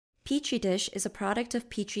Petri Dish is a product of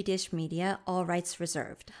Petri Dish Media, all rights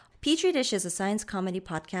reserved. Petri Dish is a science comedy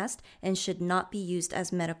podcast and should not be used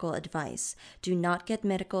as medical advice. Do not get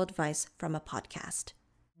medical advice from a podcast.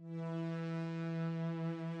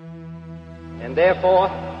 And therefore,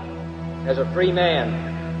 as a free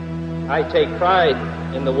man, I take pride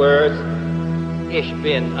in the words, Ich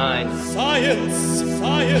bin ein Science!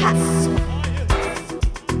 Science!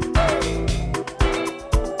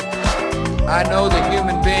 I know the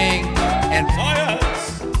human being and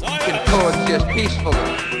Science! can coexist peacefully.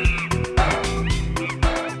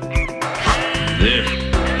 This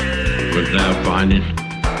was thou findest.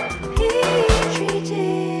 Petri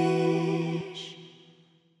Dish.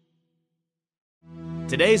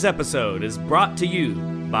 Today's episode is brought to you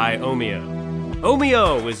by Omio.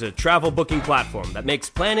 Omio is a travel booking platform that makes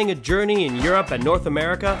planning a journey in Europe and North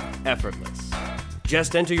America effortless.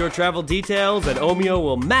 Just enter your travel details and Omio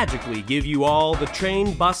will magically give you all the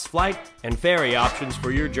train, bus, flight, and ferry options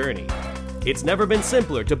for your journey. It's never been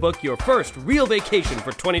simpler to book your first real vacation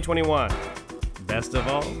for 2021. Best of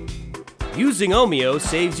all, using Omio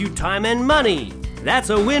saves you time and money. That's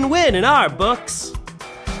a win-win in our books.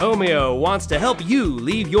 Omio wants to help you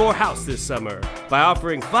leave your house this summer by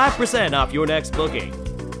offering 5% off your next booking.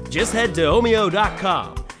 Just head to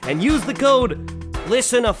omio.com and use the code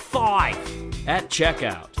LISTEN5 at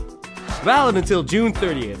checkout. Valid until June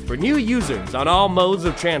 30th for new users on all modes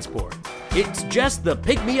of transport. It's just the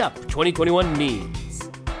pick-me-up 2021 needs.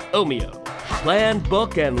 Omio. Plan,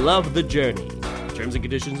 book, and love the journey. Terms and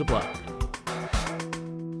conditions apply.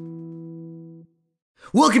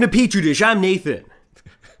 Welcome to Petri Dish. I'm Nathan.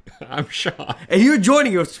 I'm Sean. And you're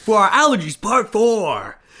joining us for our Allergies Part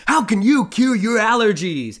 4. How can you cure your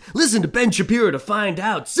allergies? Listen to Ben Shapiro to find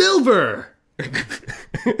out. Silver!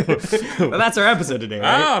 Well, that's our episode today,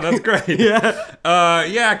 right? Oh, that's great.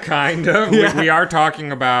 Yeah. Kind of. Yeah. We are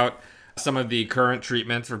talking about some of the current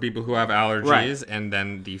treatments for people who have allergies, Right. and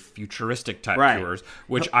then the futuristic type Right. cures,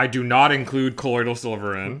 which I do not include colloidal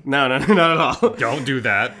silver in. No, not at all. Don't do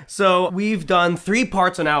that. So we've done 3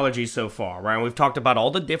 parts on allergies so far, right? And we've talked about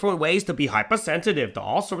all the different ways to be hypersensitive to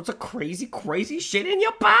all sorts of crazy shit in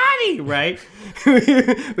your body, right?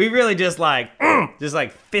 We really just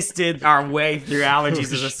fisted our way through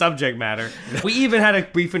allergies as a subject matter. We even had a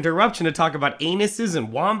brief interruption to talk about anuses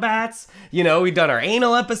and wombats. You know, we've done our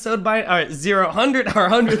anal episode by our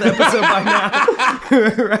 100th episode by now,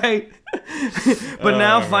 right? But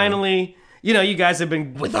now finally, you know, you guys have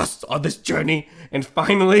been with us on this journey, and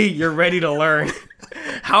finally you're ready to learn.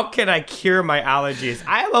 How can I cure my allergies?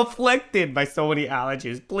 I am afflicted by so many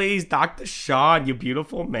allergies. Please, Dr. Sean, you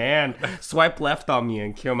beautiful man, swipe left on me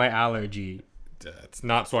and cure my allergy. It's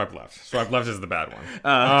not swipe left. Swipe left is the bad one.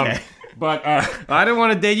 Okay. But I didn't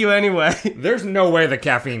want to date you anyway. there's no way the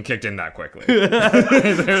caffeine kicked in that quickly. I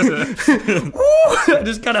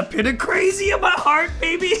just got a bit of crazy in my heart,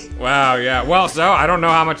 baby. Wow, yeah. Well, so I don't know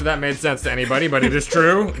how much of that made sense to anybody, but it is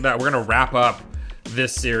true that we're going to wrap up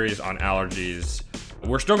this series on allergies.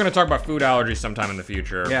 We're still going to talk about food allergies sometime in the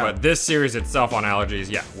future, but this series itself on allergies,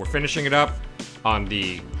 we're finishing it up on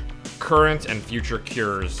the current and future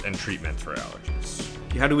cures and treatments for allergies.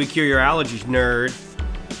 How do we cure your allergies, nerd?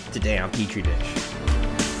 Today on Petri Dish.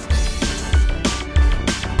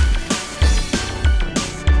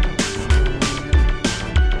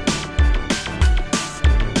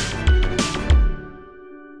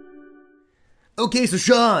 Okay, so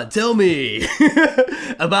Sean, tell me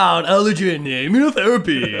about allergen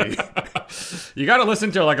immunotherapy. You got to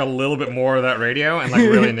listen to like a little bit more of that radio and like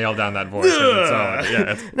really nail down that voice.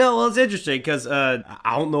 No, well, it's interesting because I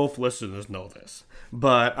don't know if listeners know this,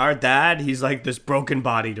 but our dad, he's like this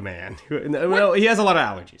broken-bodied man. Well, he has a lot of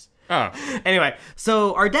allergies. Oh. Anyway,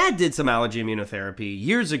 so our dad did some allergy immunotherapy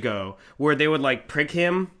years ago where they would like prick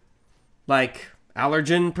him, like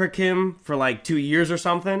allergen prick him for like 2 years or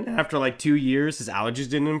something. And after like 2 years, his allergies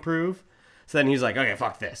didn't improve. So then he's like, okay,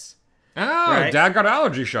 fuck this. Oh, Right? Dad got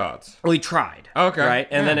allergy shots. Well, he tried. Okay. Right?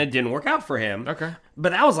 And Yeah. then it didn't work out for him. Okay.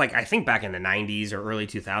 But that was like, I think back in the 90s or early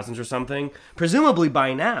 2000s or something. Presumably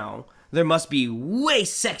by now, there must be way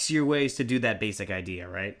sexier ways to do that basic idea,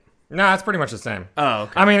 right? No, it's pretty much the same. Oh,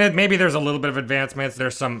 okay. I mean, maybe there's a little bit of advancements.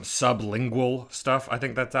 There's some sublingual stuff, I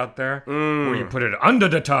think that's out there, where you put it under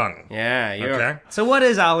the tongue. Yeah, you're... Okay. So what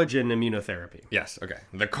is allergen immunotherapy? Yes, okay.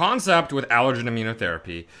 The concept with allergen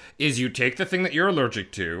immunotherapy is you take the thing that you're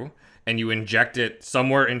allergic to and you inject it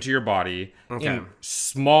somewhere into your body in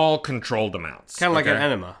small controlled amounts. Kind of like okay? an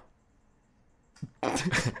enema.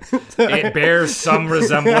 It bears some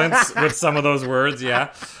resemblance with some of those words,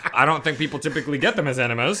 yeah. I don't think people typically get them as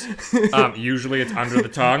enemas. Usually it's under the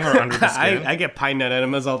tongue or under the skin. I get pine nut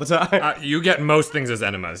enemas all the time. You get most things as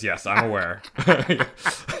enemas, yes, I'm aware.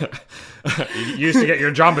 You used to get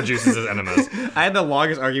your Jamba Juices as enemas. I had the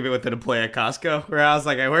longest argument with an employee at Costco where I was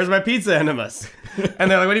like, where's my pizza enemas?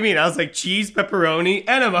 And they're like, what do you mean? I was like, cheese, pepperoni,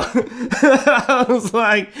 enema. I was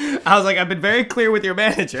like, I've been very clear with your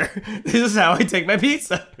manager. This is how I take my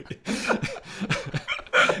pizza.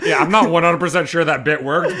 Yeah, I'm not 100% sure that bit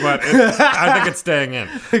worked, but I think it's staying in.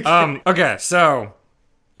 Okay, so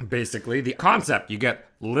basically the concept, you get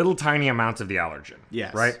little tiny amounts of the allergen.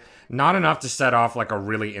 Yes. Right? Not enough to set off like a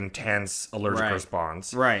really intense allergic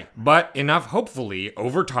response. Right. But enough, hopefully,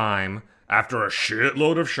 over time, after a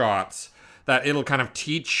shitload of shots, that it'll kind of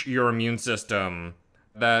teach your immune system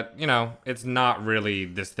that, it's not really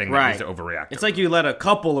this thing that needs to overreact. It's like you let a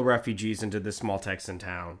couple of refugees into this small Texan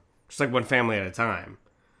town. Just like one family at a time.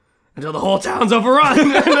 Until the whole town's overrun.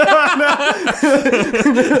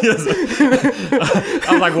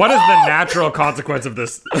 I'm like, what is the natural consequence of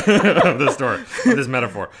this story, of this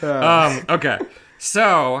metaphor? Okay,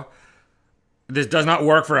 so this does not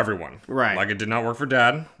work for everyone. Right. Like it did not work for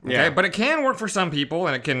Dad. Okay, Yeah. but it can work for some people,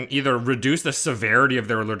 and it can either reduce the severity of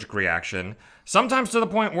their allergic reaction, sometimes to the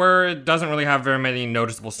point where it doesn't really have very many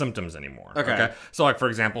noticeable symptoms anymore. Okay. So, like for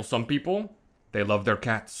example, some people, they love their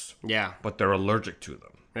cats. Yeah. But they're allergic to them.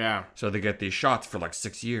 Yeah. So they get these shots for like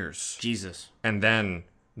 6 years. Jesus. And then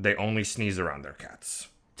they only sneeze around their cats.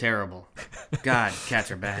 Terrible. God, cats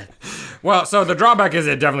are bad. Well, so the drawback is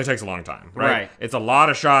it definitely takes a long time, right? Right. It's a lot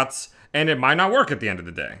of shots, and it might not work at the end of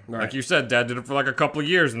the day. Right. Like you said, Dad did it for like a couple of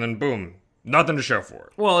years, and then boom, nothing to show for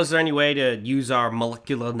it. Well, is there any way to use our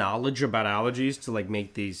molecular knowledge about allergies to like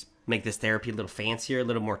make this therapy a little fancier, a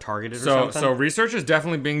little more targeted or something? So research is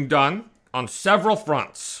definitely being done on several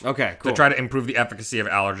fronts. Okay, cool. To try to improve the efficacy of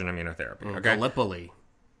allergen immunotherapy. Okay. Gallipoli.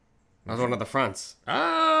 That was one of the fronts.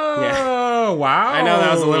 Oh, wow. I know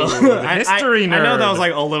that was a little history nerd. I know that was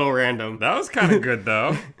like a little random. That was kind of good,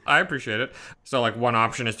 though. I appreciate it. So, like, one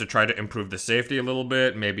option is to try to improve the safety a little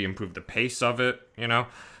bit, maybe improve the pace of it,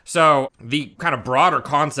 So, the kind of broader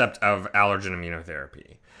concept of allergen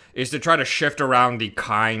immunotherapy is to try to shift around the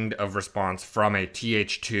kind of response from a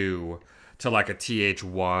Th2 to like a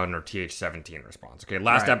Th1 or Th17 response. Okay,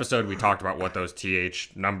 last episode we talked about what those Th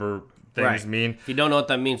number things mean. If you don't know what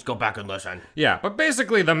that means, go back and listen. Yeah, but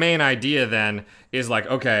basically the main idea then is like,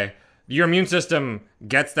 okay, your immune system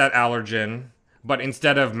gets that allergen, but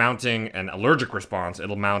instead of mounting an allergic response,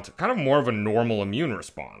 it'll mount kind of more of a normal immune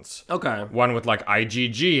response. Okay. One with like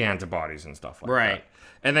IgG antibodies and stuff like that.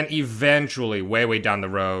 And then eventually, way, way down the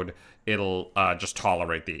road, it'll just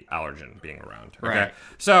tolerate the allergen being around. Okay? Right.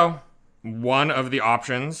 So one of the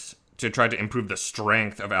options to try to improve the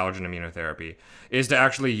strength of allergen immunotherapy is to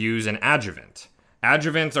actually use an adjuvant.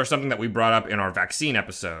 Adjuvants are something that we brought up in our vaccine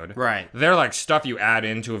episode. Right. They're like stuff you add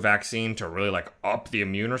into a vaccine to really like up the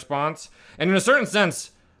immune response. And in a certain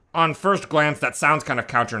sense, on first glance, that sounds kind of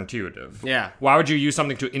counterintuitive. Yeah. Why would you use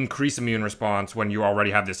something to increase immune response when you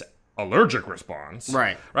already have this allergic response?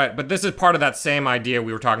 Right. But this is part of that same idea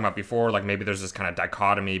we were talking about before. Like maybe there's this kind of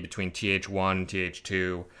dichotomy between Th1 and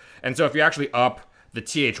Th2. And so if you actually up the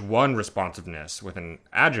Th1 responsiveness with an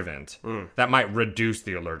adjuvant, that might reduce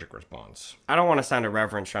the allergic response. I don't want to sound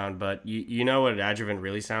irreverent, Sean, but you know what an adjuvant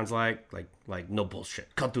really sounds like? Like no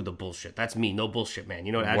bullshit. Cut through the bullshit. That's me. No bullshit, man.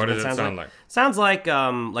 You know what adjuvant What does it sounds sound like? Sounds like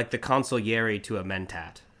the consigliere to a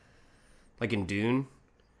mentat. Like in Dune.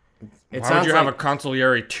 Why would you have a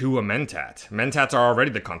consigliere to a mentat? Mentats are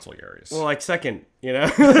already the consiglieres. Well, like second,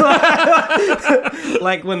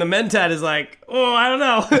 like when the mentat is like, oh, I don't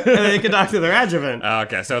know, and they can talk to their adjuvant.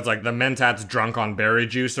 Okay, so it's like the mentat's drunk on berry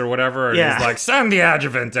juice or whatever, and Yeah. he's like, send the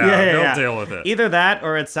adjuvant out, he'll deal with it. Either that,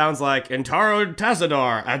 or it sounds like Entaro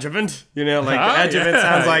Tassadar adjuvant. The adjuvant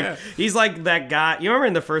sounds like he's like that guy. You remember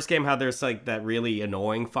in the first game how there's like that really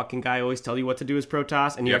annoying fucking guy always tell you what to do as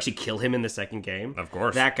Protoss, and you actually kill him in the second game? Of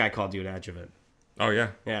course. That guy called you an adjuvant. Oh, yeah.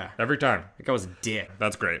 Yeah. Every time. That guy was a dick.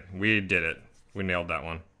 That's great. We did it. We nailed that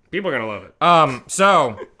one. People are gonna love it.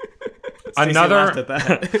 So Laughed at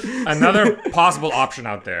that. another possible option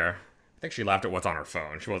out there. I think she laughed at what's on her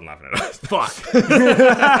phone. She wasn't laughing at us.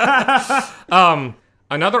 Fuck.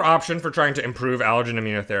 Another option for trying to improve allergen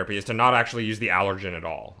immunotherapy is to not actually use the allergen at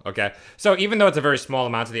all, okay? So even though it's a very small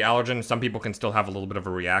amount of the allergen, some people can still have a little bit of a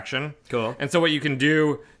reaction. Cool. And so what you can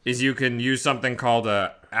do is you can use something called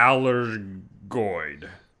a allergoid.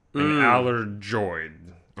 An allergoid.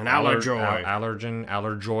 An allergoid. Allergen,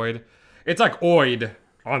 allergoid. It's like oid,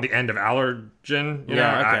 on the end of allergen,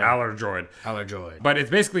 allergoid. Allergoid. But it's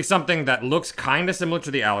basically something that looks kind of similar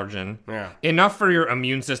to the allergen. Yeah. Enough for your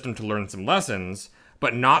immune system to learn some lessons,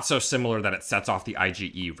 but not so similar that it sets off the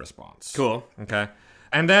IgE response. Cool. Okay.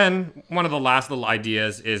 And then one of the last little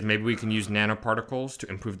ideas is maybe we can use nanoparticles to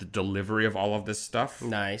improve the delivery of all of this stuff.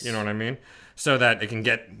 Nice. You know what I mean? So that it can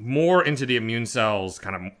get more into the immune cells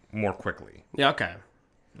kind of more quickly. Yeah, okay.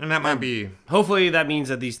 And that might be... Hopefully that means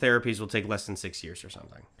that these therapies will take less than 6 years or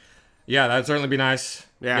something. Yeah, that'd certainly be nice.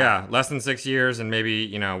 Yeah. Less than 6 years, and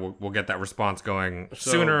maybe, we'll get that response going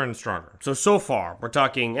sooner and stronger. So far, we're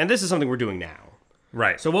talking... And this is something we're doing now.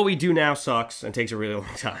 Right. So what we do now sucks and takes a really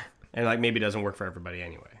long time. And, maybe doesn't work for everybody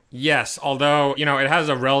anyway. Yes, although, it has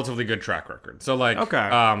a relatively good track record. So,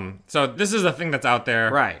 okay. So this is a thing that's out there.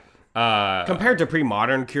 Right. Compared to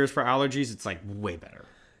pre-modern cures for allergies, it's, way better.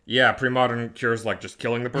 Yeah, pre-modern cures, just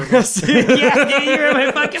killing the person. Yeah, you're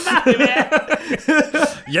my fucking body, man.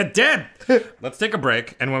 You're dead. Let's take a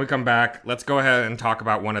break, and when we come back, let's go ahead and talk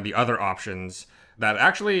about one of the other options that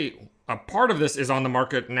actually, a part of this is on the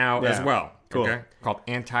market now as well. Cool. Okay? Called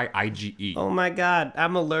anti-IgE. Oh my god,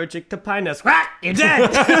 I'm allergic to pine nuts. You're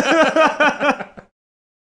dead!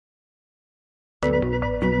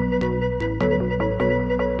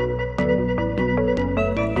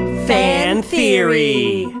 Fan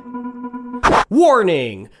Theory!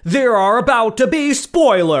 Warning! There are about to be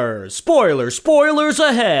spoilers! Spoilers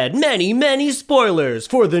ahead! Many spoilers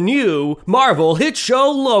for the new Marvel hit show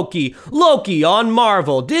Loki! Loki on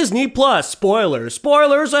Marvel, Disney Plus!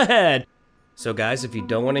 Spoilers ahead! So guys, if you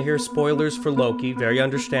don't want to hear spoilers for Loki, very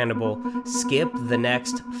understandable, skip the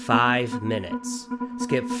next 5 minutes.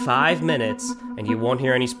 Skip 5 minutes, and you won't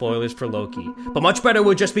hear any spoilers for Loki. But much better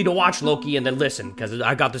would just be to watch Loki and then listen, because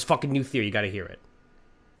I got this fucking new theory, you gotta hear it.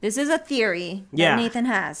 This is a theory Yeah. that Nathan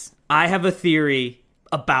has. I have a theory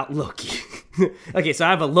about Loki. Okay, so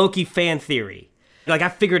I have a Loki fan theory. I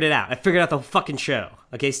figured it out. I figured out the fucking show.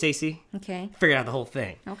 Okay, Stacey? Okay. Figured out the whole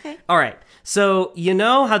thing. Okay. All right. So, you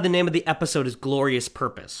know how the name of the episode is Glorious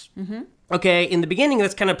Purpose? Mm-hmm. Okay, in the beginning,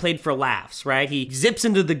 that's kind of played for laughs, right? He zips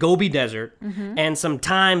into the Gobi Desert, and some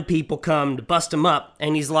time people come to bust him up,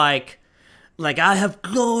 and he's like, I have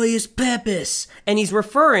glorious purpose. And he's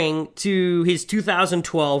referring to his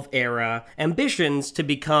 2012 era ambitions to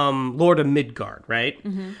become Lord of Midgard, right?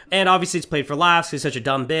 Mm-hmm. And obviously it's played for laughs. He's such a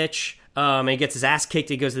dumb bitch. And he gets his ass kicked.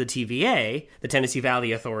 He goes to the TVA, the Tennessee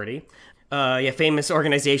Valley Authority. Famous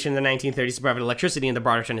organization in the 1930s to provide electricity in the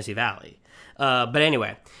broader Tennessee Valley. But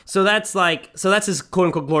anyway, so that's his quote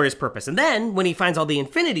unquote glorious purpose. And then when he finds all the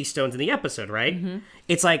Infinity Stones in the episode, right? Mm-hmm.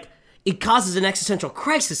 It's it causes an existential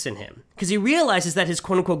crisis in him because he realizes that his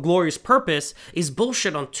quote unquote glorious purpose is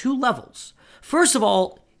bullshit on 2 levels. First of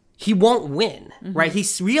all, he won't win, right? He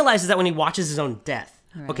realizes that when he watches his own death.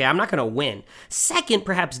 Right. Okay, I'm not going to win. Second,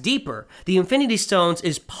 perhaps deeper, the Infinity Stones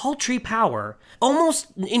is paltry power, almost,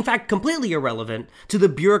 in fact, completely irrelevant to the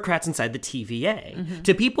bureaucrats inside the TVA. Mm-hmm.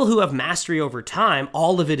 To people who have mastery over time,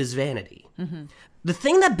 all of it is vanity. Mm-hmm. The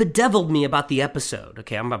thing that bedeviled me about the episode,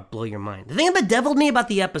 okay, I'm about to blow your mind. The thing that bedeviled me about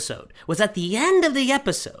the episode was at the end of the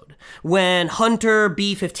episode, when Hunter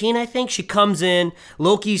B-15, I think, she comes in,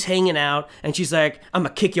 Loki's hanging out, and she's like, I'm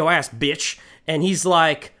gonna kick your ass, bitch. And he's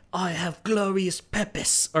like, I have glorious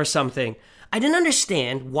purpose, or something. I didn't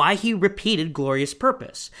understand why he repeated glorious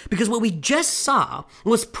purpose. Because what we just saw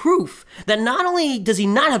was proof that not only does he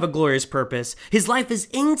not have a glorious purpose, his life is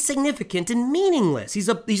insignificant and meaningless. He's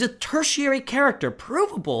a tertiary character,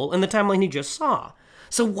 provable in the timeline he just saw.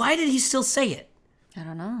 So why did he still say it? I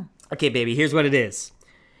don't know. Okay, baby, here's what it is.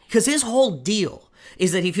 Because his whole deal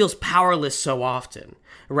is that he feels powerless so often,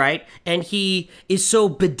 right? And he is so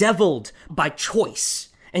bedeviled by choice.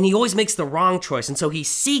 And he always makes the wrong choice. And so he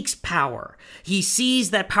seeks power. He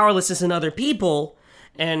sees that powerlessness in other people.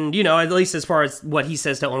 And, at least as far as what he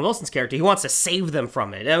says to Owen Wilson's character, he wants to save them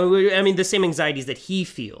from it. I mean, the same anxieties that he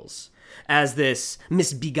feels as this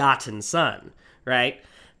misbegotten son, right?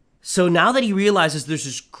 So now that he realizes there's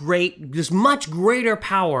this much greater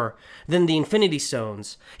power than the Infinity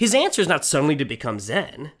Stones, his answer is not suddenly to become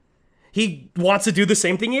Zen. He wants to do the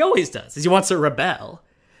same thing he always does, is he wants to rebel.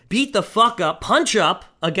 Beat the fuck up, punch up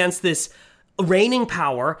against this reigning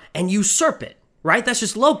power and usurp it, right? That's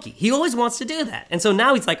just Loki. He always wants to do that. And so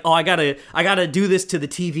now he's like, I gotta do this to the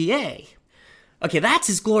TVA. Okay, that's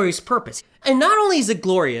his glorious purpose. And not only is it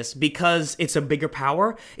glorious because it's a bigger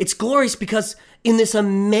power, it's glorious because in this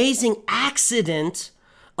amazing accident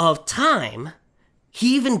of time,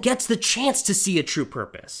 he even gets the chance to see a true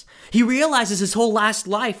purpose. He realizes his whole last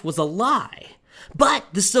life was a lie. But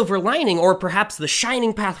the silver lining, or perhaps the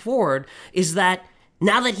shining path forward, is that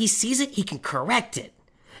now that he sees it, he can correct it.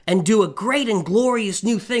 and do a great and glorious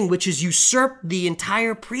new thing, which is usurp the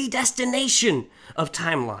entire predestination of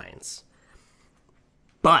timelines.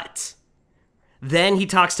 But then he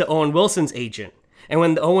talks to Owen Wilson's agent. And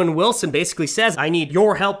when Owen Wilson basically says, I need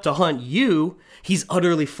your help to hunt you, he's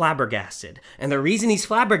utterly flabbergasted. And the reason he's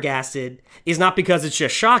flabbergasted is not because it's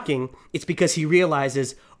just shocking, it's because he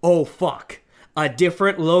realizes, oh fuck, a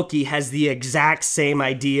different Loki has the exact same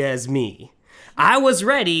idea as me. I was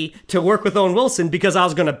ready to work with Owen Wilson because I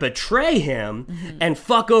was going to betray him and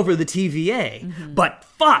fuck over the TVA. But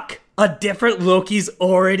fuck, a different Loki's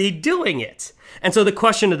already doing it. And so the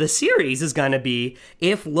question of the series is going to be,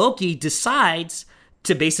 if Loki decides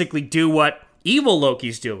to basically do what evil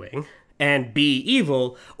Loki's doing and be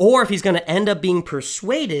evil, or if he's going to end up being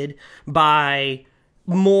persuaded by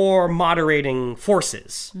more moderating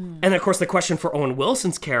forces. And of course, the question for Owen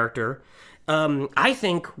Wilson's character, I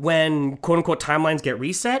think when quote-unquote timelines get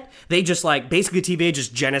reset, they just basically TVA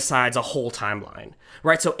just genocides a whole timeline,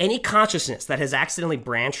 right? So any consciousness that has accidentally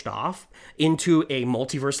branched off into a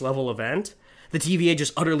multiverse level event, the TVA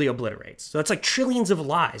just utterly obliterates. So it's like trillions of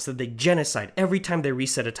lies that they genocide every time they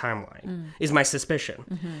reset a timeline, is my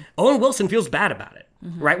suspicion. Owen Wilson feels bad about it,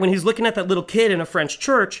 right? When he's looking at that little kid in a French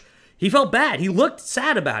church, he felt bad. He looked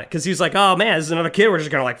sad about it because he was like, oh man, this is another kid we're just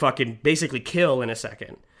gonna fucking basically kill in a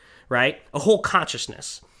second, right? A whole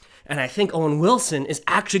consciousness. And I think Owen Wilson is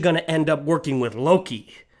actually gonna end up working with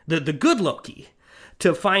Loki, the good Loki,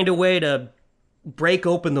 to find a way to break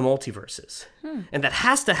open the multiverses. And that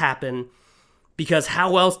has to happen because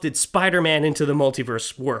how else did Spider-Man Into the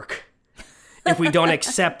Multiverse work if we don't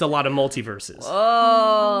accept a lot of multiverses?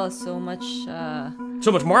 Oh, so much Marvel.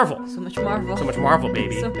 So much Marvel. So much Marvel,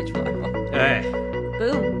 baby. So much Marvel. Hey,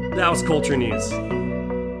 Boom. that was culture news.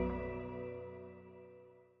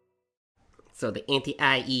 So the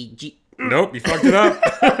anti-IEG... Nope, you fucked it up.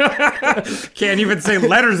 Can't even say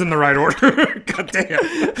letters in the right order. God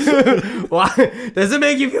damn. Why? Does it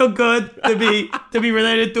make you feel good to be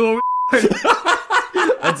related to a...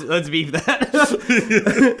 Let's beef that.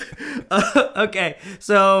 Okay,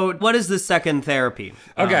 so what is the second therapy?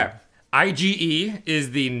 Okay. IgE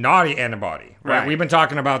is the naughty antibody, right? We've been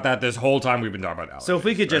talking about that this whole time we've been talking about allergies. So if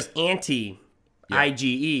we could just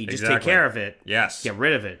anti-IgE, just take care of it. Yes. Get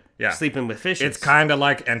rid of it. Yeah. Sleeping with fishes. It's kind of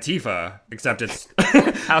like Antifa, except it's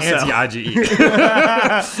How so?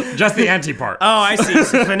 anti-IgE. Just the anti part. Oh, I see.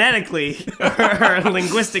 So phonetically or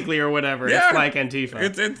linguistically or whatever, Yeah. it's like Antifa.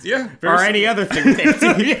 It's yeah. Or any other thing.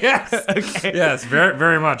 Yes. Okay. Yes, very,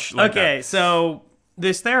 very much like that. So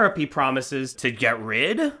this therapy promises to get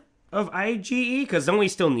rid of IgE, because don't we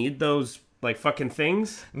still need those fucking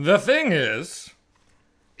things? The thing is,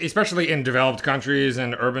 especially in developed countries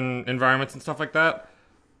and urban environments and stuff like that,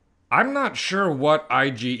 I'm not sure what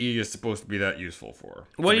IgE is supposed to be that useful for.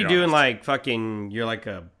 What are you doing you're like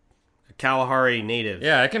a Kalahari native?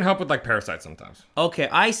 Yeah, it can help with parasites sometimes. Okay,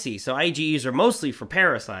 I see. So IgEs are mostly for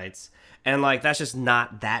parasites, and that's just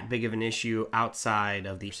not that big of an issue outside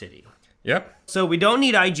of the city. Yep. So we don't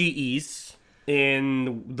need IgEs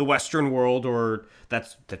in the Western world, or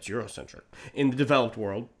that's Eurocentric, in the developed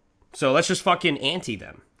world. So let's just fucking anti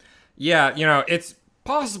them. Yeah, it's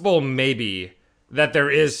possible maybe that there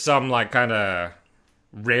is some kind of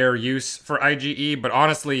rare use for IgE, but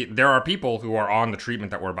honestly, there are people who are on the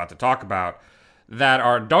treatment that we're about to talk about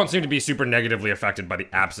that don't seem to be super negatively affected by the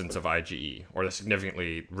absence of IgE or the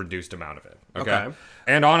significantly reduced amount of it. Okay.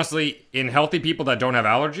 And honestly, in healthy people that don't have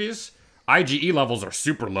allergies, IgE levels are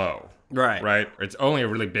super low. Right? It's only a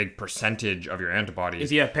really big percentage of your antibodies.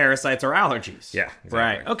 If you have parasites or allergies. Yeah, exactly.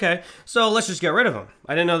 Right. Okay. So let's just get rid of them.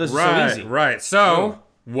 I didn't know this was so easy. Right. So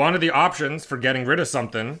one of the options for getting rid of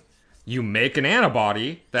something, you make an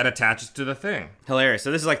antibody that attaches to the thing. Hilarious.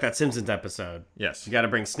 So this is like that Simpsons episode. Yes. You got to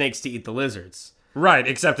bring snakes to eat the lizards. Right,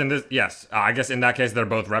 except in this, yes. I guess in that case, they're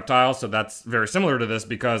both reptiles, so that's very similar to this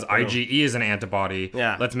because IgE is an antibody.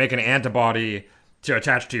 Yeah. Let's make an antibody to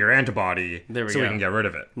attach to your antibody we can get rid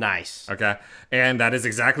of it. Nice. Okay? And that is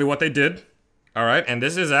exactly what they did. All right? And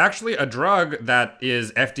this is actually a drug that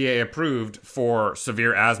is FDA approved for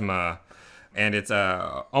severe asthma, and it's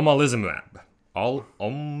omalizumab.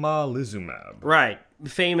 Omalizumab. Right.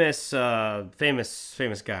 Famous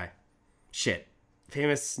guy. Shit.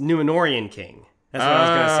 Famous Numenorian king. That's what I was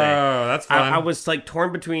going to say. Oh, that's fun. I was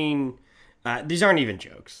torn between... these aren't even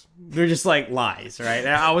jokes. They're just lies, right?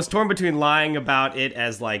 I was torn between lying about it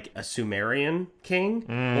as a Sumerian king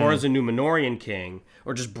or as a Numenorian king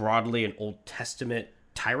or just broadly an Old Testament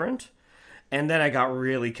tyrant. And then I got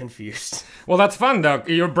really confused. Well, that's fun, though.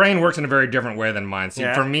 Your brain works in a very different way than mine. See,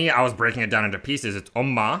 Yeah. for me, I was breaking it down into pieces. It's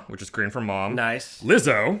Oma, which is Korean for mom. Nice.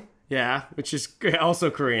 Lizzo Yeah, which is also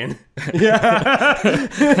Korean.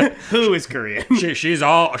 Yeah. Who is Korean? She's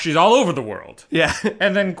all over the world. Yeah.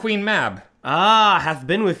 And then Queen Mab. Ah, hath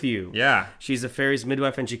been with you. Yeah. She's a fairy's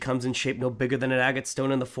midwife, and she comes in shape no bigger than an agate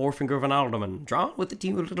stone in the forefinger of an alderman, drawn with the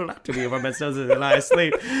team of little atomy of our bedstones as they lie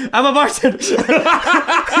asleep. I'm a bartender.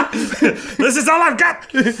 This is all I've got.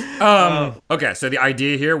 Okay, so the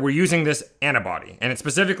idea here, we're using this antibody, and it's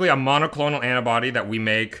specifically a monoclonal antibody that we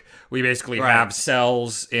make. We basically have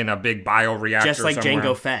cells in a big bioreactor. Just like somewhere.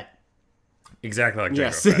 Jango Fett. Exactly like Jango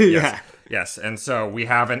Yes. Fett. Yes. Yeah. Yes, and so we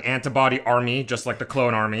have an antibody army, just like the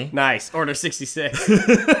clone army. Nice. Order 66.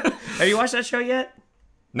 Have you watched that show yet?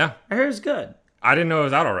 No. I heard it's good. I didn't know it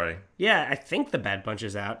was out already. Yeah, I think The Bad Bunch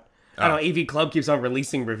is out. I don't know, AV Club keeps on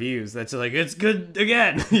releasing reviews that's like, it's good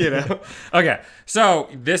again, you know? Okay, so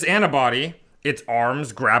this antibody, its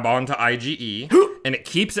arms grab onto IgE, and it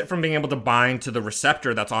keeps it from being able to bind to the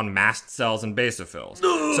receptor that's on mast cells and basophils.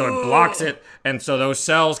 So it blocks it, and so those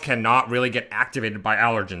cells cannot really get activated by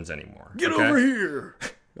allergens anymore. Get over here!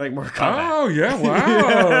 Like Mortal Kombat. Oh, yeah,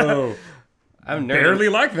 wow. I'm Barely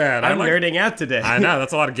like that. I'm nerding out today. I know,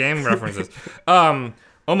 that's a lot of game references.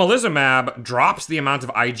 Omalizumab drops the amount of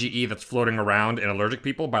IgE that's floating around in allergic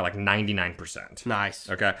people by like 99%. Nice.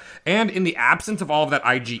 Okay. And in the absence of all of that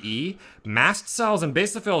IgE, mast cells and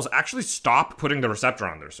basophils actually stop putting the receptor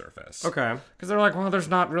on their surface. Okay. Because they're like, well, there's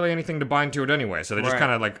not really anything to bind to it anyway. So they just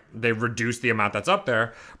kind of like, they reduce the amount that's up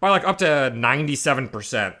there by like up to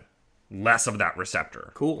 97% less of that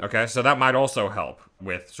receptor. Cool. Okay. So that might also help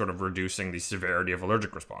with sort of reducing the severity of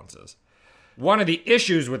allergic responses. One of the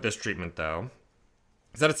issues with this treatment, though,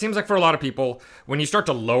 is that it seems like for a lot of people, when you start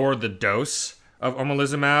to lower the dose of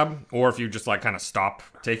omalizumab, or if you just like kind of stop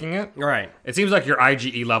taking it, Right. it seems like your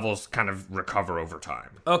IgE levels kind of recover over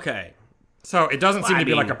time. Okay. So it doesn't seem I to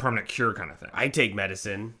be like mean, a permanent cure kind of thing. I take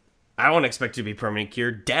medicine. I won't expect to be permanent cure.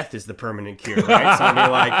 Death is the permanent cure, right? So I mean,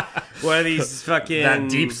 like, what are these fucking... That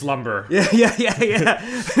deep slumber. Yeah.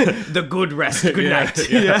 The good rest. Good night.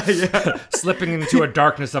 Yeah. Slipping into a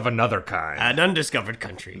darkness of another kind. An undiscovered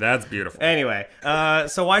country. That's beautiful. Anyway,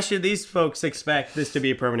 so why should these folks expect this to be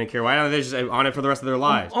a permanent cure? Why don't they just on it for the rest of their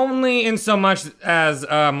lives? Only in so much as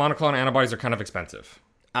monoclonal antibodies are kind of expensive.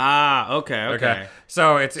 Ah, okay.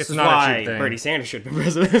 So it's This is not a why cheap thing. Bernie Sanders should be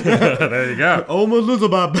president. There you go.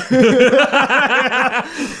 Elizabeth.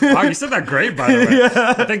 Wow, you said that great, by the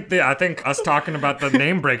way. Yeah. I think us talking about the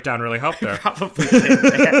name breakdown really helped there. Probably did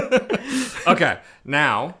that. Okay,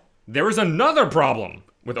 now there is another problem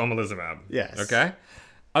with omalizumab. Yes. Okay.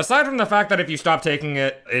 Aside from the fact that if you stop taking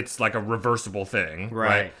it, it's like a reversible thing.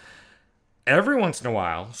 Right. Every once in a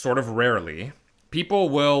while, sort of rarely, people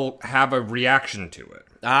will have a reaction to it.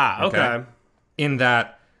 Ah, okay. In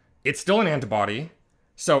that it's still an antibody,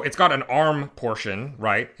 so it's got an arm portion,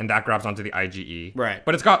 right? And that grabs onto the IgE. Right.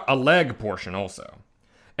 But it's got a leg portion also.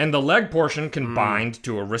 And the leg portion can bind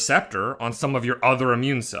to a receptor on some of your other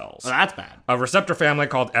immune cells. Well, that's bad. A receptor family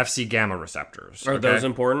called Fc gamma receptors. Are those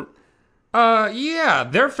important? Yeah,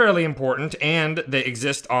 they're fairly important, and they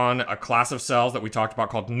exist on a class of cells that we talked about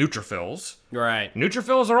called neutrophils. Right.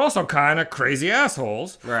 Neutrophils are also kind of crazy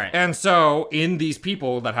assholes. Right. And so, in these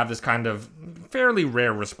people that have this kind of fairly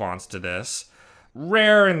rare response to this,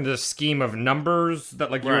 rare in the scheme of numbers that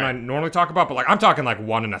like you and I normally talk about, but like I'm talking like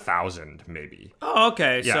 1 in 1,000 maybe. Oh,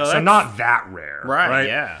 okay. Yeah, so not that rare. Right,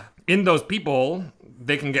 yeah. In those people,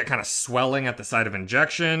 they can get kind of swelling at the site of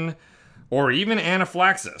injection, or even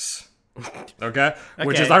anaphylaxis. Okay?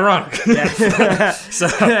 Which is ironic. Yeah. So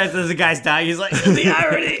as the guy's dying, he's like, the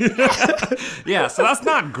irony. yeah, so that's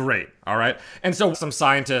not great, all right? And so some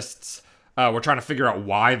scientists were trying to figure out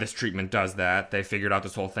why this treatment does that. They figured out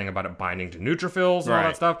this whole thing about it binding to neutrophils and all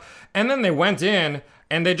that stuff. And then they went in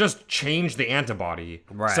and they just changed the antibody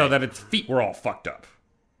so that its feet were all fucked up.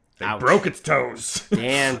 They broke its toes.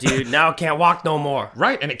 Damn, dude. Now it can't walk no more.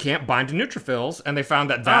 Right, and it can't bind to neutrophils, and they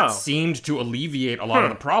found that seemed to alleviate a lot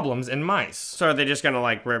of the problems in mice. So are they just going to,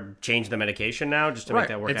 like, change the medication now just to make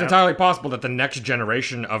that work out? It's entirely possible that the next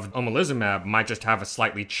generation of omalizumab might just have a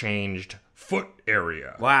slightly changed foot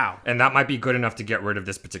area. Wow. And that might be good enough to get rid of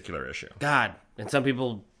this particular issue. God. And some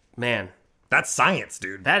people, man. That's science,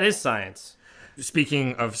 dude. That is science.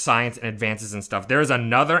 Speaking of science and advances and stuff, there's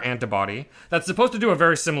another antibody that's supposed to do a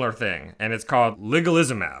very similar thing, and it's called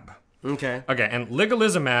ligolizumab. Okay. Okay, and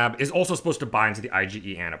ligolizumab is also supposed to bind to the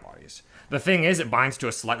IgE antibodies. The thing is, it binds to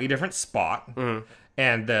a slightly different spot,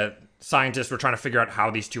 and the scientists were trying to figure out how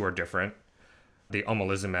these two are different, the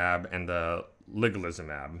omalizumab and the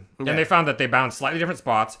ligolizumab. And they found that they bound slightly different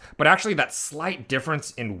spots, but actually that slight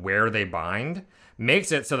difference in where they bind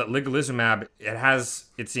makes it so that ligolizumab, it has,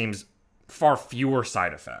 it seems, far fewer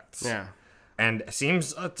side effects. Yeah. and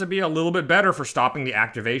seems to be a little bit better for stopping the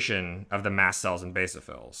activation of the mast cells and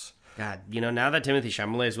basophils. God, now that Timothy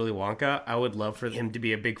Chalamet is Willy Wonka, I would love for him to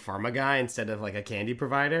be a big pharma guy instead of like a candy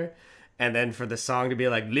provider. And then for the song to be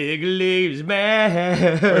like, Leaves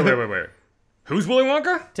Man. Wait. Who's Willy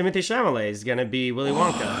Wonka? Timothy Chalamet is going to be Willy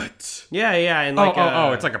Wonka. What? Yeah. And like,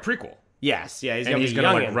 it's like a prequel. Yes, yeah, he's and he's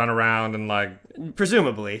gonna like run around and like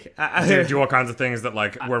presumably do all kinds of things that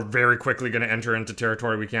like we're very quickly gonna enter into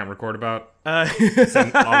territory we can't record about. A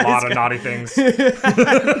lot of naughty things.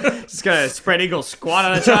 Just gonna spread eagle squat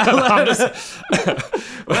on a child.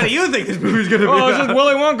 What do you think this movie's gonna be? Well, it's just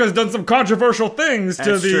Willy Wonka's done some controversial things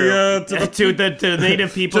to the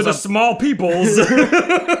native peoples, to the small peoples.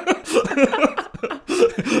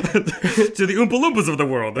 To the Oompa Loompas of the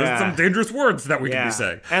world. There's some dangerous words that we can be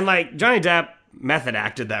saying. And like Johnny Depp method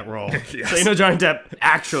acted that role. Yes. So Johnny Depp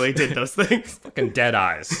actually did those things. Fucking dead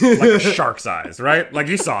eyes. Like a shark's eyes, right? Like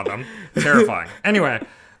you saw them. Terrifying. Anyway,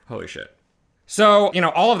 holy shit. So,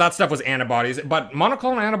 all of that stuff was antibodies, but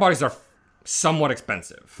monoclonal antibodies are somewhat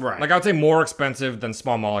expensive. Right. Like I would say more expensive than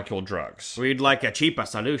small molecule drugs. We'd like a cheaper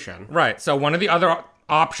solution. Right. So one of the other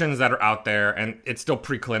options that are out there, and it's still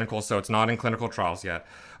preclinical, so it's not in clinical trials yet,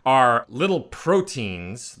 are little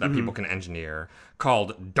proteins that people can engineer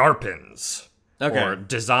called DARPins. Okay. Or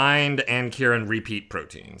designed Ankyrin repeat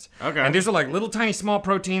proteins. Okay. And these are like little tiny small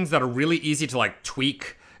proteins that are really easy to like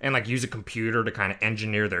tweak and like use a computer to kind of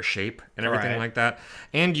engineer their shape and everything like that.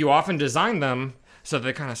 And you often design them so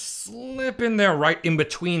they kind of slip in there right in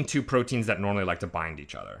between two proteins that normally like to bind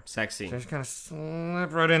each other. Sexy. So just kind of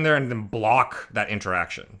slip right in there and then block that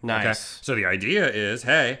interaction. Nice. Okay? So the idea is,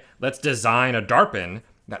 hey, let's design a DARPin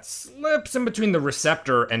that slips in between the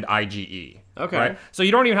receptor and IgE. Okay. Right? So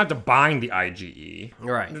you don't even have to bind the IgE.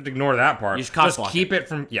 Right. Just ignore that part. You just keep it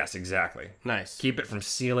from... Yes, exactly. Nice. Keep it from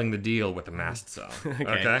sealing the deal with the mast cell.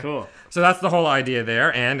 Okay, cool. So that's the whole idea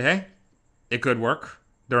there. And hey, it could work.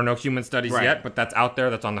 There are no human studies yet, but that's out there.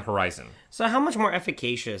 That's on the horizon. So how much more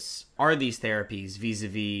efficacious are these therapies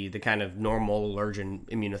vis-a-vis the kind of normal allergen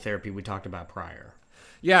immunotherapy we talked about prior?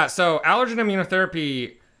 Yeah, so allergen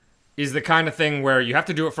immunotherapy is the kind of thing where you have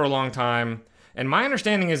to do it for a long time. And my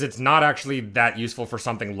understanding is it's not actually that useful for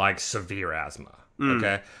something like severe asthma.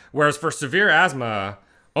 Okay? Whereas for severe asthma,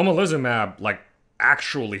 omalizumab, like,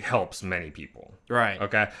 actually helps many people. Right.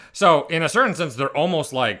 Okay? So in a certain sense, they're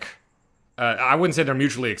almost like... I wouldn't say they're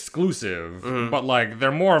mutually exclusive, but like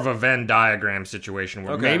they're more of a Venn diagram situation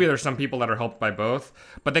where maybe there's some people that are helped by both,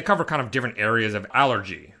 but they cover kind of different areas of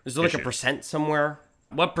allergy. Is there like a percent somewhere?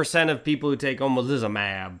 What percent of people who take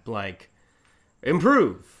omalizumab like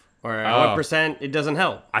improve? Or what percent it doesn't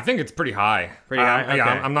help? I think it's pretty high. Pretty high? Okay.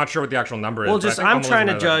 Yeah, I'm not sure what the actual number is. Well, just I'm trying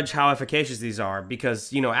to judge how efficacious these are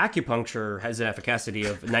because, acupuncture has an efficacy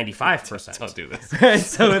of 95%. Don't do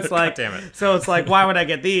this. So it's like, damn it. So it's like, why would I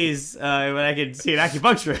get these when I could see an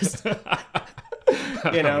acupuncturist?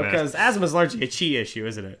 Because asthma is largely a chi issue,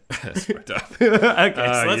 isn't it? That's fucked up. Okay,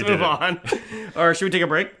 so let's move on. Or should we take a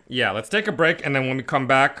break? Yeah, let's take a break, and then when we come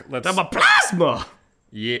back, let's... Talk about plasma!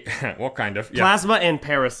 Yeah, what kind of? Yeah. Plasma and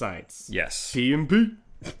parasites. Yes. PMP.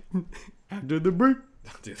 After the break.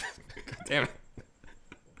 God damn it.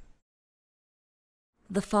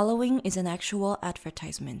 The following is an actual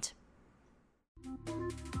advertisement.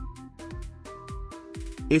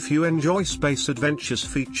 If you enjoy space adventures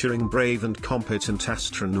featuring brave and competent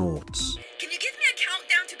astronauts, Can you give me a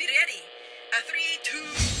countdown to be ready? 3,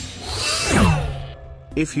 2, 1.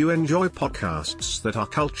 if you enjoy podcasts that are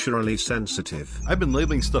culturally sensitive, I've been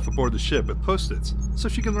labeling stuff aboard the ship with Post-its so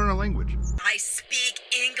she can learn our language. I speak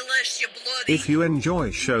English, you bloody. if you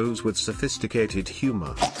enjoy shows with sophisticated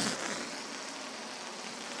humor,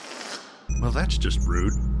 Well, that's just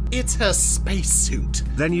rude. It's her spacesuit.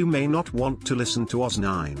 then you may not want to listen to Oz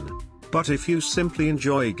 9. But if you simply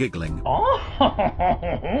enjoy giggling,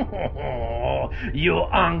 You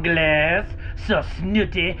Anglais, so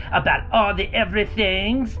snooty about all the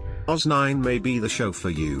everythings. Oz 9 may be the show for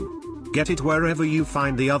you. Get it wherever you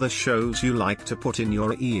find the other shows you like to put in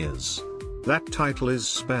your ears. That title is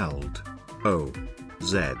spelled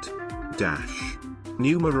OZ-numeral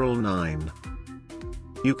 9.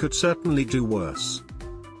 You could certainly do worse.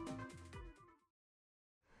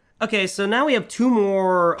 Okay, so now we have two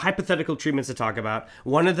more hypothetical treatments to talk about.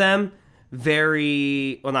 One of them, not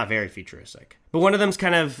very futuristic, but one of them's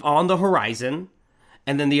kind of on the horizon.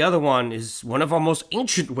 And then the other one is one of our most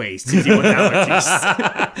ancient ways to deal with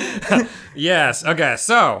allergies. Yes. Okay.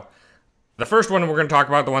 So the first one we're going to talk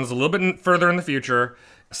about, the one's a little bit further in the future,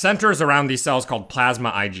 centers around these cells called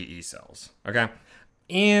plasma IgE cells. Okay.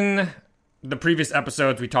 In the previous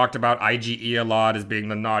episodes, we talked about IgE a lot as being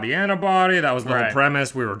the naughty antibody. That was the whole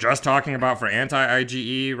premise we were just talking about for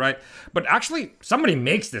anti-IgE, right? But actually, somebody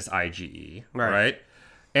makes this IgE, right?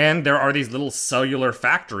 And there are these little cellular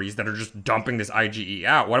factories that are just dumping this IgE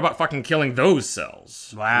out. What about fucking killing those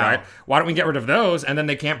cells? Wow. Right? Why don't we get rid of those, and then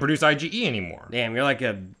they can't produce IgE anymore? Damn, you're like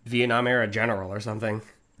a Vietnam-era general or something.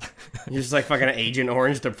 You're just like fucking Agent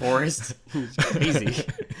Orange the Forest. Crazy.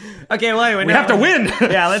 Okay, well, anyway. We have to win!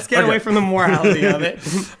 Yeah, let's get away from the morality of it.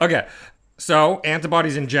 Okay, so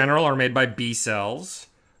antibodies in general are made by B cells.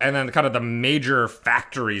 And then kind of the major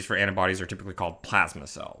factories for antibodies are typically called plasma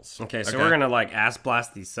cells. Okay, so we're going to like ass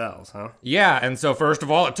blast these cells, huh? Yeah, and so first of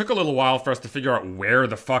all, it took a little while for us to figure out where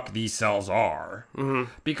the fuck these cells are.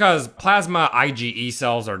 Because plasma IgE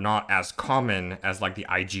cells are not as common as like the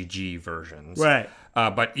IgG versions. Right.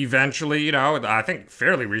 But eventually, you know, I think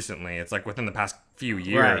fairly recently, it's like within the past few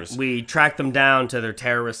years. Right. We tracked them down to their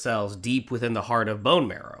terrorist cells deep within the heart of bone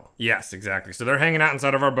marrow. Yes, exactly. So they're hanging out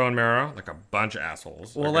inside of our bone marrow like a bunch of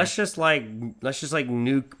assholes. Well, let's just like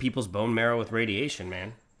nuke people's bone marrow with radiation,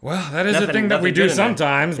 man. Well, that is a thing that we do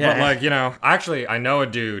sometimes, but like, you know, actually, I know a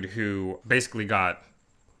dude who basically got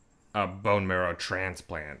a bone marrow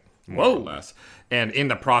transplant, more or less. And in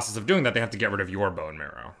the process of doing that, they have to get rid of your bone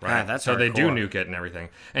marrow, right? That's so they do hardcore. nuke it and everything.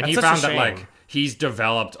 And he found that like he's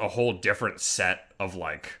developed a whole different set of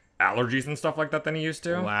like allergies and stuff like that than he used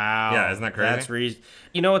to. Wow. Yeah, isn't that crazy? That's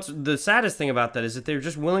you know, what's the saddest thing about that is that they're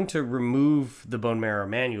just willing to remove the bone marrow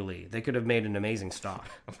manually. They could have made an amazing stock.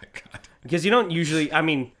 Oh my god. Because you don't usually, I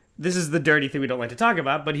mean, this is the dirty thing we don't like to talk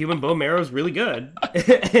about, but human bone marrow is really good.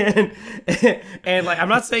 and like, I'm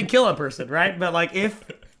not saying kill a person, right? But like, if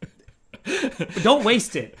don't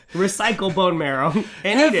waste it. Recycle bone marrow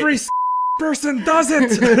and every eat it. Person does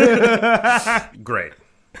it. Great.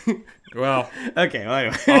 Well, okay. Well,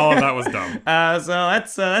 anyway. All of that was dumb.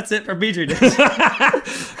 So that's it for Petri dish.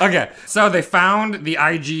 Okay, so they found the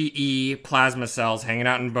IgE plasma cells hanging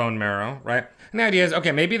out in bone marrow, right? And the idea is,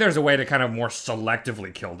 okay, maybe there's a way to kind of more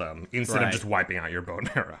selectively kill them instead of just wiping out your bone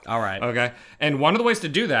marrow. All right. Okay, and one of the ways to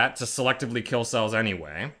do that, to selectively kill cells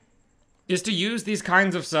anyway, is to use these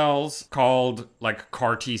kinds of cells called like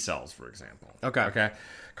CAR T cells, for example. Okay.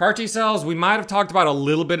 CAR T cells, we might have talked about a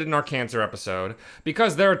little bit in our cancer episode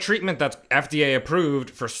because they're a treatment that's FDA approved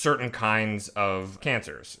for certain kinds of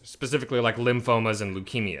cancers, specifically like lymphomas and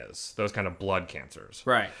leukemias, those kind of blood cancers.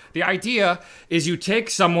 Right. The idea is you take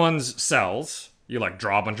someone's cells, you like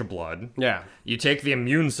draw a bunch of blood. Yeah. You take the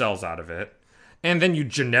immune cells out of it, and then you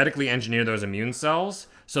genetically engineer those immune cells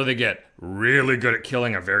so they get really good at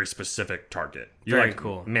killing a very specific target. You Very like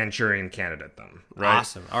cool. Manchurian candidate them, right?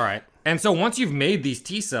 Awesome. All right. And so once you've made these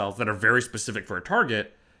T cells that are very specific for a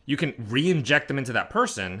target, you can re-inject them into that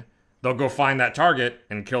person. They'll go find that target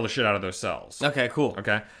and kill the shit out of those cells. Okay, cool.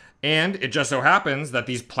 Okay. And it just so happens that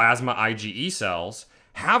these plasma IgE cells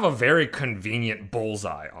have a very convenient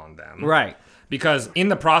bullseye on them. Right. Because in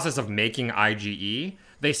the process of making IgE,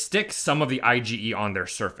 they stick some of the IgE on their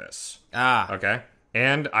surface. Ah. Okay.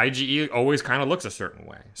 And IgE always kind of looks a certain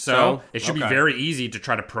way. So it should be very easy to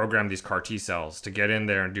try to program these CAR T cells to get in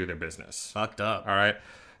there and do their business. Fucked up. All right.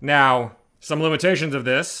 Now, some limitations of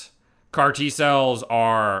this. CAR T cells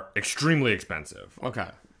are extremely expensive. Okay.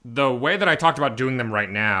 The way that I talked about doing them right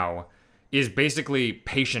now is basically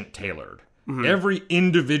patient tailored. Mm-hmm. Every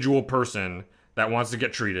individual person that wants to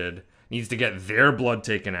get treated needs to get their blood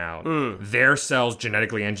taken out, their cells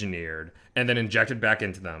genetically engineered, and then injected back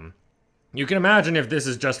into them. You can imagine if this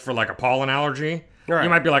is just for like a pollen allergy, you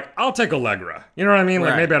might be like, I'll take Allegra. You know what I mean?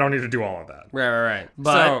 Like maybe I don't need to do all of that. Right.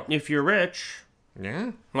 But if you're rich,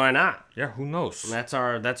 why not? Yeah, who knows? That's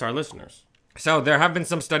our listeners. So there have been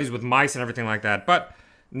some studies with mice and everything like that, but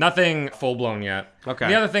nothing full-blown yet. Okay.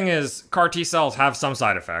 The other thing is CAR T cells have some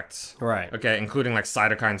side effects. Right. Okay, including like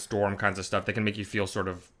cytokine storm kinds of stuff. They can make you feel sort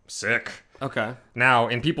of sick. Okay. Now,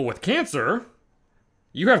 in people with cancer,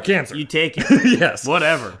 you have cancer. You take it. Yes.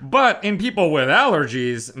 Whatever. But in people with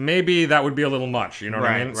allergies, maybe that would be a little much. You know what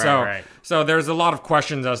I mean? Right. So there's a lot of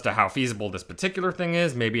questions as to how feasible this particular thing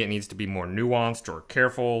is. Maybe it needs to be more nuanced or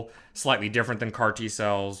careful, slightly different than CAR T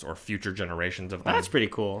cells or future generations of them. That's pretty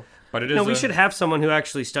cool. But it is. No, we should have someone who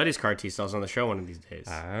actually studies CAR T cells on the show one of these days.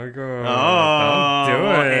 Don't do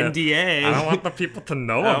it. NDA. I don't want the people to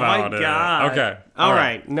know about it. Oh my god. Okay. All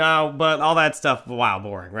right. No, but all that stuff, wow,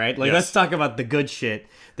 boring, right? Like, let's talk about the good shit.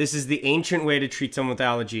 This is the ancient way to treat someone with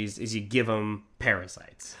allergies: is you give them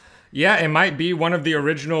parasites. Yeah, it might be one of the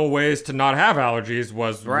original ways to not have allergies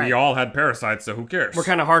was we all had parasites, so who cares? We're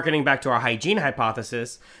kind of hearkening back to our hygiene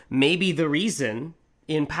hypothesis. Maybe the reason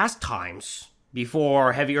in past times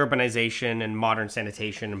before heavy urbanization and modern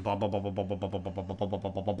sanitation and blah, blah, blah, blah, blah, blah, blah, blah, blah, blah, blah,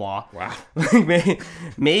 blah, blah, blah, blah. Wow.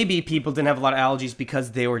 Maybe people didn't have a lot of allergies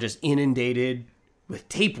because they were just inundated with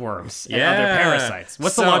tapeworms and other parasites.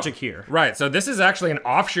 What's the logic here? Right. So this is actually an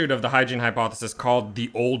offshoot of the hygiene hypothesis called the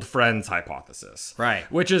old friends hypothesis. Right.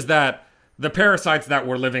 Which is that the parasites that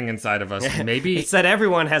were living inside of us, maybe... It's that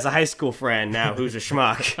everyone has a high school friend now who's a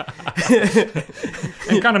schmuck.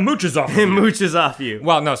 And kind of mooches off of you. Mooches off you.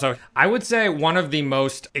 Well, no, so I would say one of the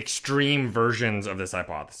most extreme versions of this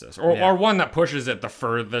hypothesis, or one that pushes it the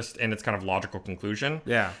furthest in its kind of logical conclusion,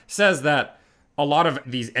 says that a lot of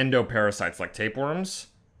these endoparasites, like tapeworms,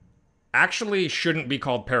 actually shouldn't be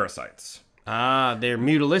called parasites. Ah, they're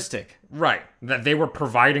mutualistic. Right. That they were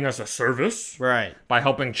providing us a service. Right. By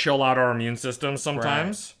helping chill out our immune system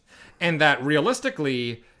sometimes. Right. And that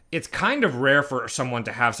realistically, it's kind of rare for someone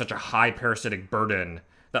to have such a high parasitic burden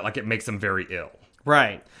that like it makes them very ill.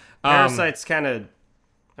 Right. Parasites kind of,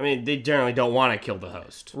 I mean, they generally don't want to kill the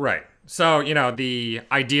host. Right. So, you know, the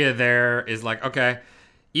idea there is like, okay,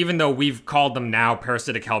 even though we've called them now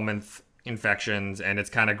parasitic helminth infections, and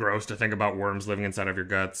it's kind of gross to think about worms living inside of your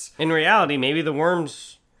guts. In reality, maybe the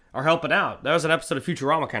worms are helping out. There was an episode of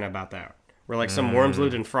Futurama kind of about that, where like some worms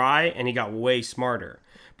lived in Fry, and he got way smarter.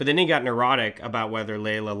 But then he got neurotic about whether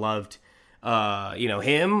Layla loved,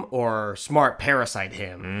 him or smart parasite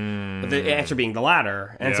him. But the answer being the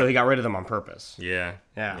latter, and so he got rid of them on purpose. Yeah,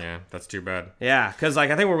 that's too bad. Yeah, because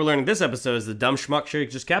like I think what we're learning this episode is the dumb schmuck should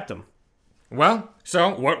have just kept them. Well,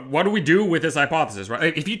 so what do we do with this hypothesis,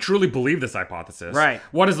 right? If you truly believe this hypothesis, right,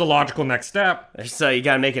 what is the logical next step? So you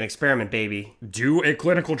gotta make an experiment, baby. Do a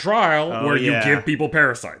clinical trial where you give people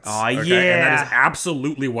parasites. Oh, okay? Yeah. And that is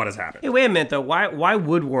absolutely what has happened. Hey, wait a minute, though. Why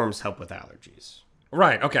would worms help with allergies?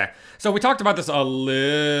 Right, okay. So we talked about this a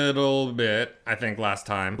little bit, I think, last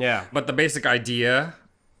time. Yeah. But the basic idea,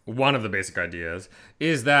 one of the basic ideas,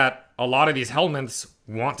 is that a lot of these helminths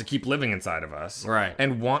want to keep living inside of us. Right.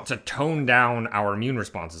 And want to tone down our immune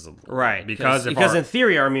responses a little. Right. Because in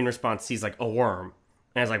theory, our immune response sees like a worm.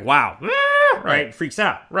 And it's like, wow. Right. Freaks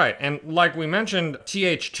out. Right. And like we mentioned,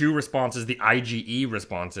 Th2 responses, the IgE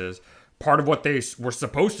responses, part of what they were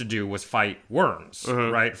supposed to do was fight worms,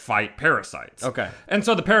 right? Fight parasites. Okay. And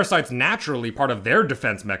so the parasites, naturally, part of their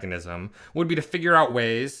defense mechanism would be to figure out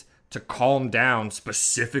ways to calm down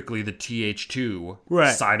specifically the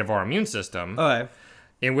Th2 side of our immune system. Okay.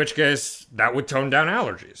 In which case, that would tone down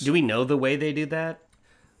allergies. Do we know the way they do that?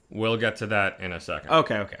 We'll get to that in a second.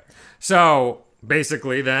 Okay. So,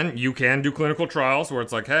 basically, then, you can do clinical trials where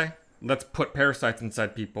it's like, hey, let's put parasites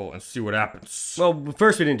inside people and see what happens. Well,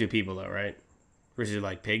 first we didn't do people, though, right? Was it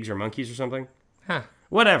like pigs or monkeys or something? Huh.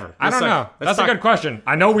 Whatever. I don't know. That's a good question.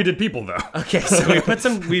 I know we did people, though. Okay, so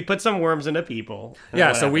we put some worms into people.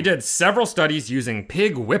 Yeah, so we did several studies using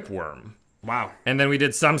pig whipworm. Wow. And then we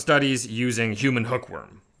did some studies using human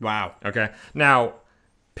hookworm. Wow. Okay. Now,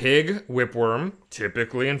 pig whipworm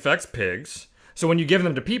typically infects pigs. So when you give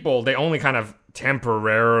them to people, they only kind of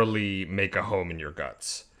temporarily make a home in your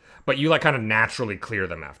guts. But you like kind of naturally clear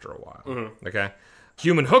them after a while. Okay.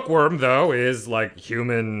 Human hookworm, though, is like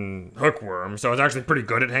human hookworm, so it's actually pretty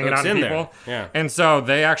good at hanging out in people. Yeah. And so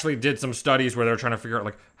they actually did some studies where they were trying to figure out,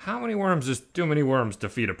 like, how many worms is too many worms to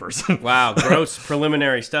feed a person? Wow, gross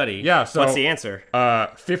preliminary study. Yeah, so... What's the answer?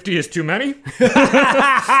 50 is too many,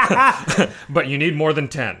 but you need more than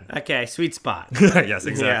 10. Okay, sweet spot. Yes,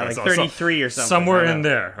 exactly. Yeah, like 33 or something. Somewhere in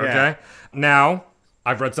there, okay? Yeah. Now,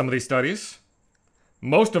 I've read some of these studies.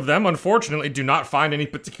 Most of them, unfortunately, do not find any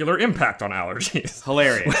particular impact on allergies.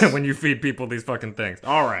 Hilarious. When you feed people these fucking things.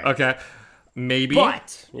 All right. Okay. Maybe.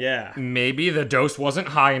 But, yeah. Maybe the dose wasn't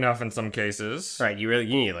high enough in some cases. Right, you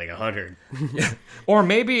need like 100. Or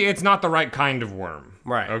maybe it's not the right kind of worm.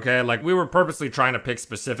 Right. Okay, like we were purposely trying to pick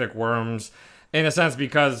specific worms in a sense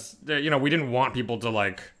because, we didn't want people to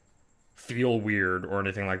like feel weird or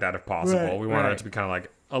anything like that if possible. Right, we wanted it to be kind of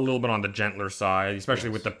like a little bit on the gentler side, especially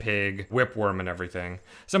with the pig whipworm and everything.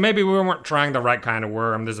 So maybe we weren't trying the right kind of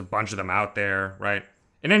worm. There's a bunch of them out there, right?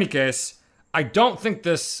 In any case, I don't think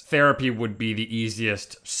this therapy would be the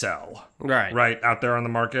easiest sell. Right, out there on the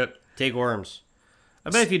market. Take worms.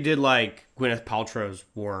 I bet if you did like Gwyneth Paltrow's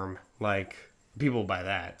worm, like people would buy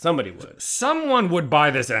that. Somebody would. Someone would buy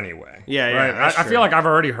this anyway. Yeah, right? I feel like I've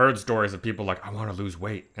already heard stories of people like, I want to lose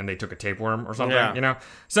weight, and they took a tapeworm or something,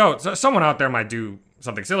 So someone out there might do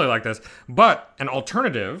something silly like this. But an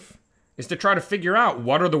alternative is to try to figure out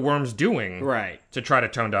what are the worms doing to try to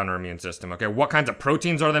tone down our immune system, okay? What kinds of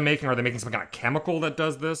proteins are they making? Are they making some kind of chemical that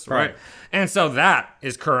does this, right? And so that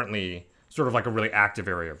is currently sort of like a really active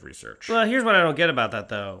area of research. Well, here's what I don't get about that,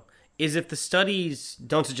 though, is if the studies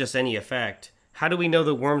don't suggest any effect, how do we know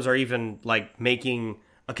that worms are even, like, making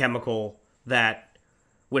a chemical that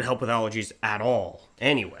would help with allergies at all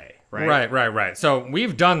anyway, right? Right. So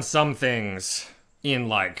we've done some things in,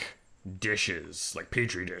 like, dishes, like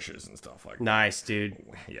Petri dishes and stuff like that. Nice, dude.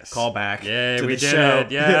 Yes. Call back. Yeah, to we the did show.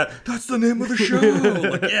 it. Yeah, that's the name of the show.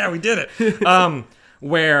 Like, yeah, we did it.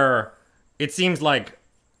 Where it seems like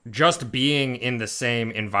just being in the same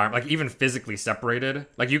environment, like even physically separated,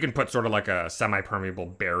 like you can put sort of like a semi-permeable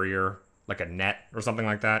barrier, like a net or something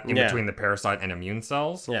like that, in between the parasite and immune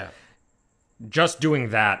cells. Yeah. Just doing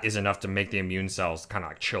that is enough to make the immune cells kind of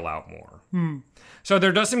like chill out more. So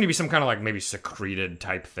there does seem to be some kind of like maybe secreted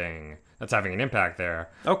type thing that's having an impact there.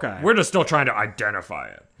 Okay. We're just still trying to identify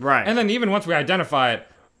it. Right. And then even once we identify it,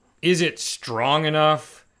 is it strong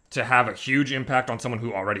enough to have a huge impact on someone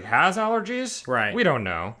who already has allergies? Right. We don't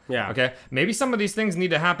know. Yeah. Okay. Maybe some of these things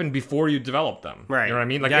need to happen before you develop them. Right. You know what I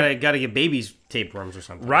mean? Like gotta get babies tapeworms or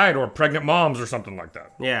something. Right, or pregnant moms or something like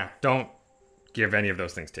that. Yeah. Don't give any of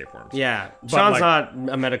those things tapeworms. Yeah. But, Sean's like,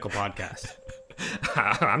 not a medical podcast.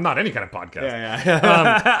 I'm not any kind of podcast. Yeah.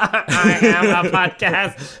 I am a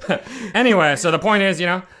podcast. Anyway, so the point is,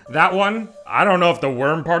 that one, I don't know if the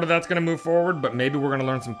worm part of that's going to move forward, but maybe we're going to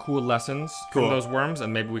learn some cool lessons from those worms,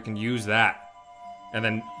 and maybe we can use that and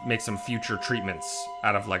then make some future treatments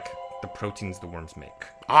out of, like, the proteins the worms make.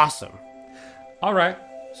 Awesome. All right.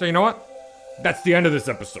 So you know what? That's the end of this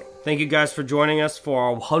episode. Thank you guys for joining us for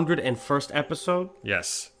our 101st episode.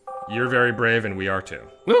 Yes. You're very brave, and we are too.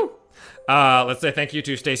 Woo! Let's say thank you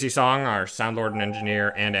to Stacy Song, our sound lord and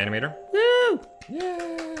engineer and animator. Woo!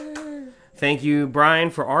 Yay! Thank you,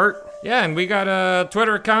 Brian, for art. Yeah, and we got a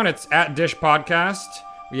Twitter account. It's @DishPodcast.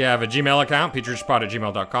 We have a Gmail account,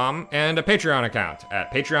 petridishpod@gmail.com, and a Patreon account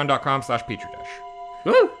at patreon.com/petridish.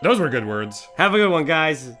 Woo! Those were good words. Have a good one,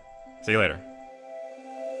 guys. See you later.